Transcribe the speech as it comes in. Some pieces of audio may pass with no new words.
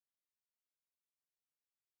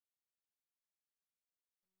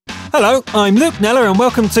Hello, I'm Luke Neller and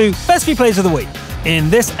welcome to Best Few Plays of the Week. In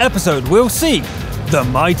this episode we'll see the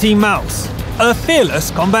Mighty Mouse, a fearless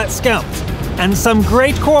combat scout, and some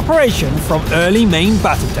great cooperation from early main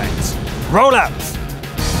battle tanks. Roll out!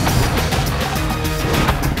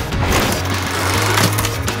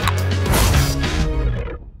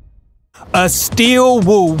 A steel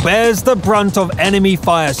wall bears the brunt of enemy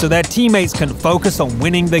fire so their teammates can focus on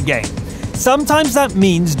winning the game. Sometimes that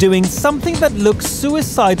means doing something that looks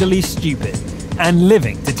suicidally stupid and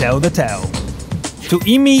living to tell the tale.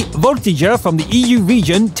 Tuimi Voltiger from the EU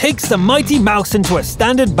region takes the Mighty Mouse into a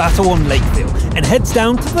standard battle on Lakeville and heads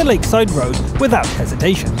down to the lakeside road without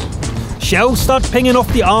hesitation. Shells start pinging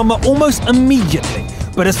off the armor almost immediately,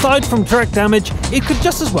 but aside from direct damage, it could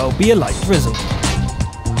just as well be a light drizzle.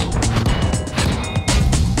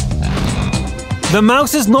 The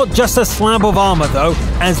Mouse is not just a slab of armor though,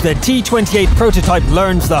 as the T-28 prototype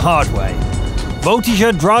learns the hard way.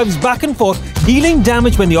 Voltiger drives back and forth, dealing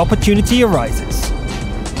damage when the opportunity arises.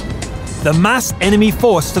 The massed enemy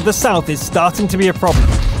force to the south is starting to be a problem.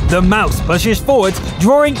 The Mouse pushes forwards,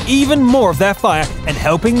 drawing even more of their fire and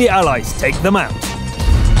helping the Allies take them out.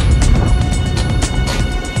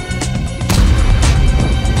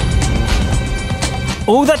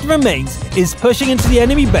 All that remains is pushing into the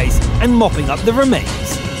enemy base and mopping up the remains.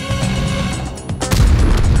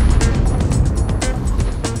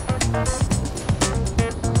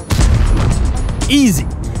 Easy,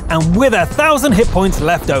 and with 1,000 hit points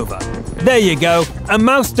left over. There you go, a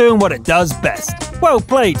mouse doing what it does best. Well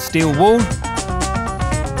played, Steel Wall.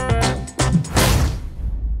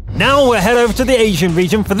 Now we'll head over to the Asian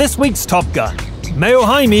region for this week's Top Gun. Meo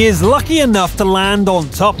Jaime is lucky enough to land on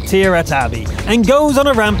top tier at Abbey and goes on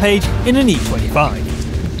a rampage in an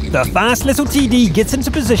E-25. The fast little TD gets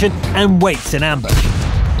into position and waits in ambush.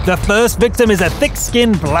 The first victim is a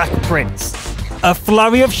thick-skinned Black Prince. A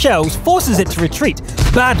flurry of shells forces it to retreat,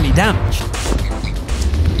 badly damaged.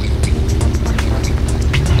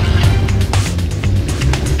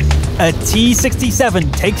 A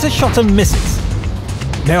T-67 takes a shot and misses.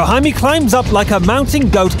 Meo Jaime climbs up like a mountain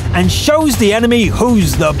goat and shows the enemy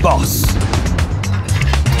who's the boss.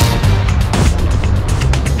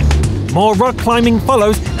 More rock climbing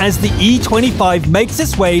follows as the E-25 makes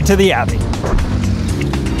its way to the Abbey.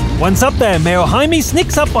 Once up there, Meo Jaime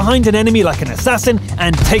sneaks up behind an enemy like an assassin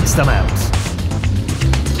and takes them out.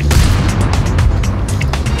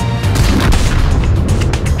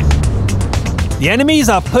 The enemies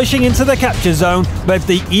are pushing into the capture zone, but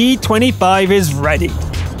the E-25 is ready.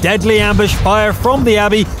 Deadly ambush fire from the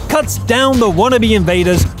Abbey cuts down the wannabe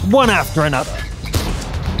invaders one after another.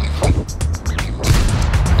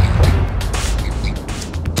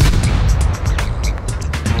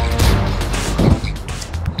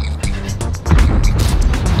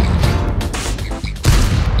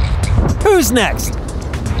 Who's next?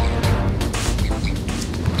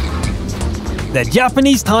 The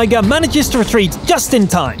Japanese Tiger manages to retreat just in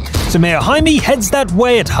time, so Meo Jaime heads that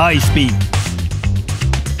way at high speed.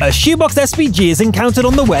 A shoebox SPG is encountered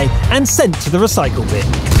on the way and sent to the recycle bin.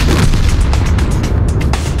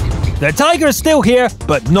 The Tiger is still here,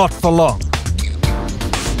 but not for long.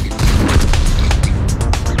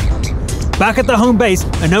 Back at the home base,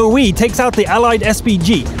 an OE takes out the Allied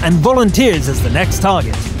SPG and volunteers as the next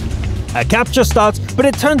target. A capture starts, but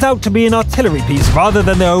it turns out to be an artillery piece rather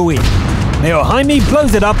than the OE. Meo Jaime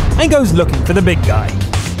blows it up and goes looking for the big guy.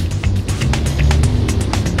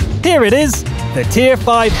 Here it is. The Tier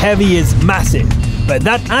 5 Heavy is massive, but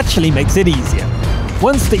that actually makes it easier.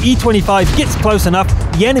 Once the E-25 gets close enough,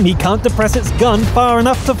 the enemy can't depress its gun far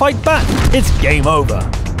enough to fight back. It's game over.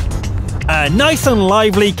 A nice and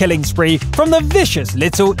lively killing spree from the vicious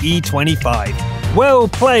little E-25. Well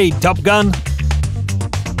played, Top Gun.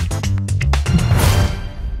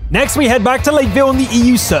 Next we head back to Lakeville on the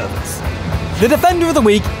EU servers. The defender of the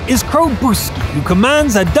week is Krobuski, who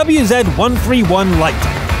commands a WZ-131 light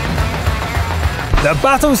tank. The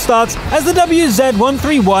battle starts as the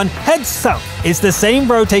WZ-131 heads south. It's the same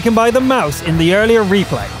road taken by the Mouse in the earlier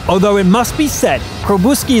replay, although it must be said,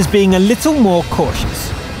 Krobuski is being a little more cautious.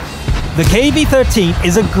 The KV-13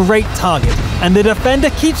 is a great target, and the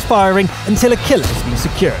defender keeps firing until a killer has been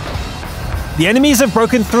secured. The enemies have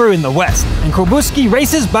broken through in the west, and Krobuski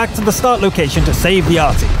races back to the start location to save the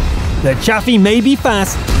arty. The Chaffee may be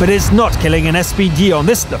fast, but it's not killing an SPG on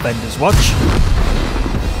this defender's watch.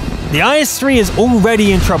 The IS-3 is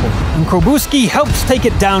already in trouble, and Krobuski helps take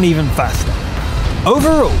it down even faster.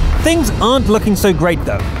 Overall, things aren't looking so great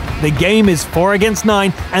though. The game is 4 against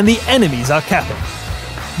 9, and the enemies are capping.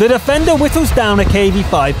 The defender whittles down a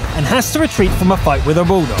KV-5 and has to retreat from a fight with a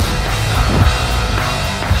Bulldog.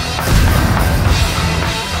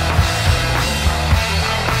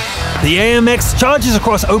 The AMX charges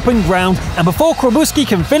across open ground, and before Krobuski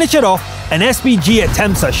can finish it off, an SPG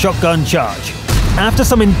attempts a shotgun charge. After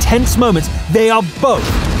some intense moments, they are both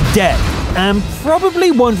dead, and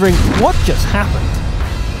probably wondering what just happened.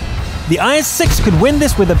 The IS-6 could win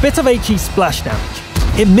this with a bit of HE splash damage.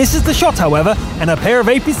 It misses the shot, however, and a pair of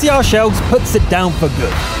APCR shells puts it down for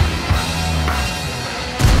good.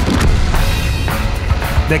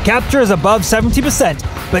 The capture is above 70%,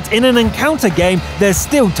 but in an encounter game, there's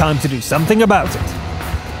still time to do something about it.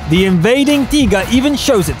 The invading Tiga even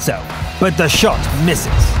shows itself, but the shot misses.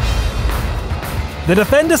 The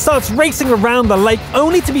defender starts racing around the lake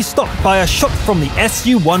only to be stopped by a shot from the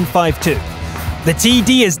Su-152. The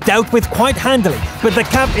TD is dealt with quite handily, but the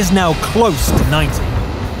cap is now close to 90.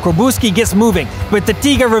 Krobuski gets moving, but the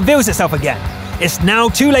Tiga reveals itself again. It's now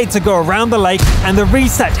too late to go around the lake, and the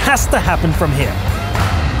reset has to happen from here.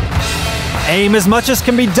 Aim as much as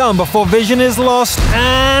can be done before vision is lost,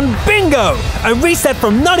 and bingo! A reset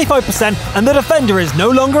from 95%, and the defender is no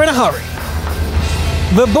longer in a hurry.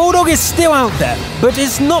 The Bulldog is still out there, but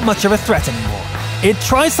it's not much of a threat anymore. It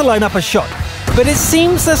tries to line up a shot, but it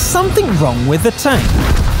seems there's something wrong with the tank.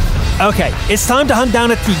 Okay, it's time to hunt down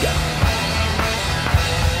a Tiga.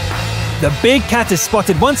 The big cat is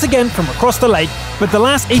spotted once again from across the lake, but the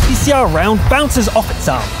last APCR round bounces off its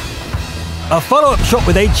armor. A follow-up shot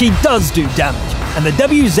with HE does do damage, and the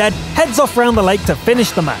WZ heads off round the lake to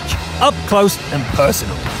finish the match, up close and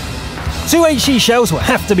personal. 2 HE shells will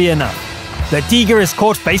have to be enough. The Tiga is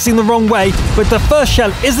caught facing the wrong way, but the first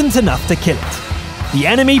shell isn't enough to kill it. The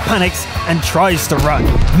enemy panics and tries to run,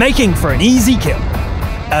 making for an easy kill.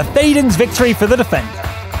 A Thaden's victory for the defender.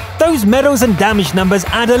 Those medals and damage numbers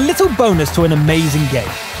add a little bonus to an amazing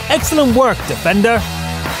game. Excellent work, defender!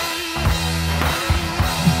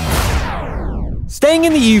 Staying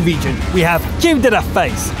in the EU region, we have Q to the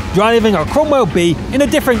Face, driving a Cromwell B in a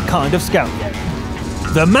different kind of scout game.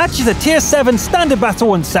 The match is a Tier 7 standard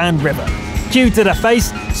battle on Sand River. Q to the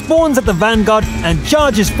Face spawns at the Vanguard and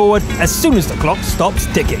charges forward as soon as the clock stops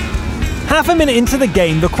ticking. Half a minute into the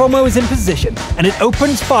game, the Cromwell is in position, and it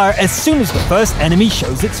opens fire as soon as the first enemy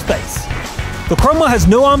shows its face. The Cromwell has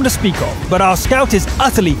no arm to speak of, but our scout is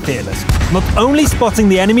utterly fearless, not only spotting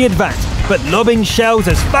the enemy advance, but lobbing shells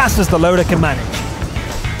as fast as the loader can manage.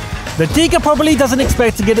 The Tiga probably doesn't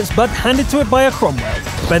expect to get its butt handed to it by a Cromwell,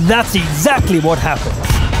 but that's exactly what happens.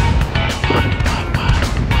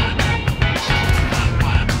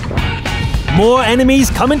 More enemies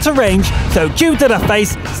come into range, so Q to the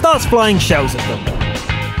Face starts flying shells at them.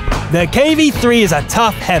 The KV-3 is a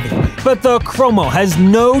tough heavy, but the Cromwell has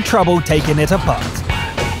no trouble taking it apart.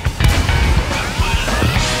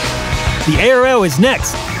 The ARL is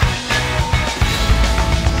next.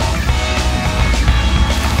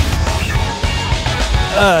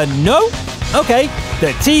 No? Okay,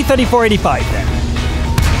 the T-3485 then.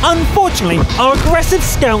 Unfortunately, our aggressive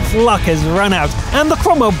scout's luck has run out, and the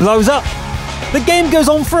Cromwell blows up. The game goes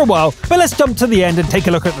on for a while, but let's jump to the end and take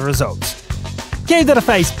a look at the results. Q to the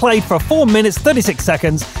Face played for 4 minutes 36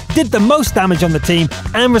 seconds, did the most damage on the team,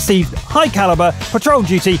 and received high caliber, patrol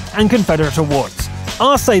duty, and Confederate awards.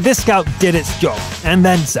 I'll say this scout did its job, and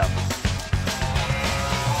then some.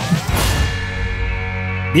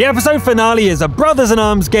 The episode finale is a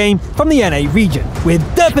brothers-in-arms game from the NA region, with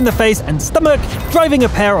Derp in the Face and Stomach driving a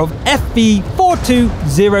pair of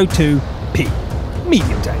FV-4202P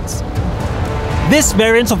medium tanks. This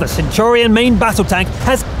variant of the Centurion main battle tank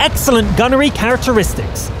has excellent gunnery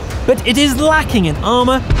characteristics, but it is lacking in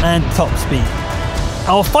armor and top speed.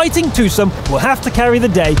 Our fighting twosome will have to carry the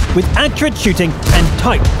day with accurate shooting and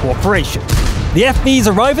tight cooperation. The FVs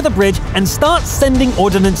arrive at the bridge and start sending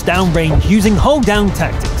ordnance downrange using hold-down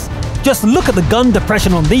tactics. Just look at the gun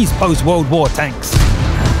depression on these post-World War tanks.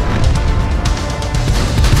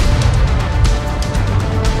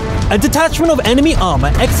 A detachment of enemy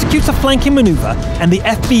armor executes a flanking maneuver, and the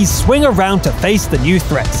FVs swing around to face the new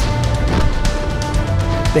threat.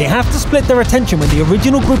 They have to split their attention when the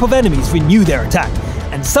original group of enemies renew their attack,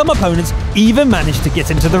 and some opponents even manage to get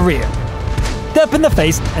into the rear. Derp in the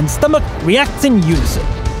Face and Stomach react in unison.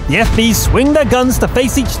 The FVs swing their guns to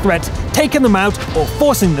face each threat, taking them out or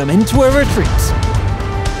forcing them into a retreat.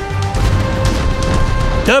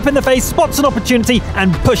 Derp in the Face spots an opportunity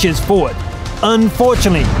and pushes forward.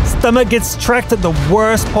 Unfortunately, Stomach gets tracked at the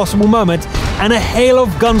worst possible moment, and a hail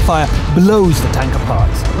of gunfire blows the tank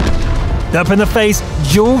apart. Derp in the Face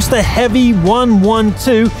jewels the heavy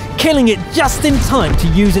 112, killing it just in time to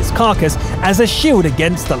use its carcass as a shield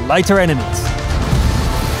against the lighter enemies.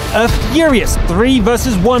 A furious 3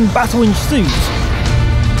 versus 1 battle ensues.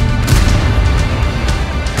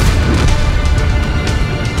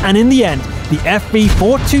 And in the end, the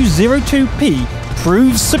FV4202P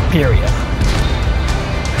proves superior.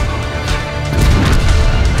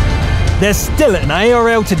 There's still an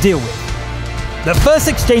ARL to deal with. The first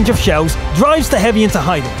exchange of shells drives the heavy into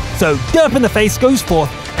hiding, so Derp in the Face goes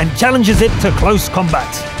forth and challenges it to close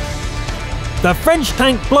combat. The French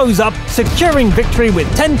tank blows up, securing victory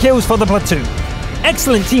with 10 kills for the platoon.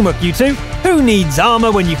 Excellent teamwork, you two. Who needs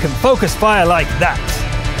armor when you can focus fire like that?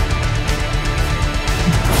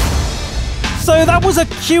 So that was a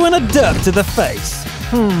Q and a Derp to the face.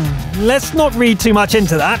 Let's not read too much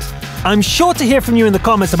into that. I'm sure to hear from you in the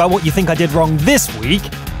comments about what you think I did wrong this week.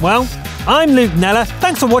 Well, I'm Luke Nella,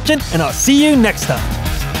 thanks for watching, and I'll see you next time.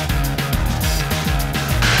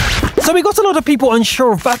 So we got a lot of people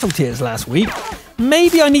unsure of battle tiers last week.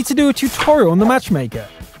 Maybe I need to do a tutorial on the matchmaker.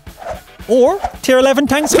 Or tier 11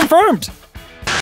 tanks confirmed.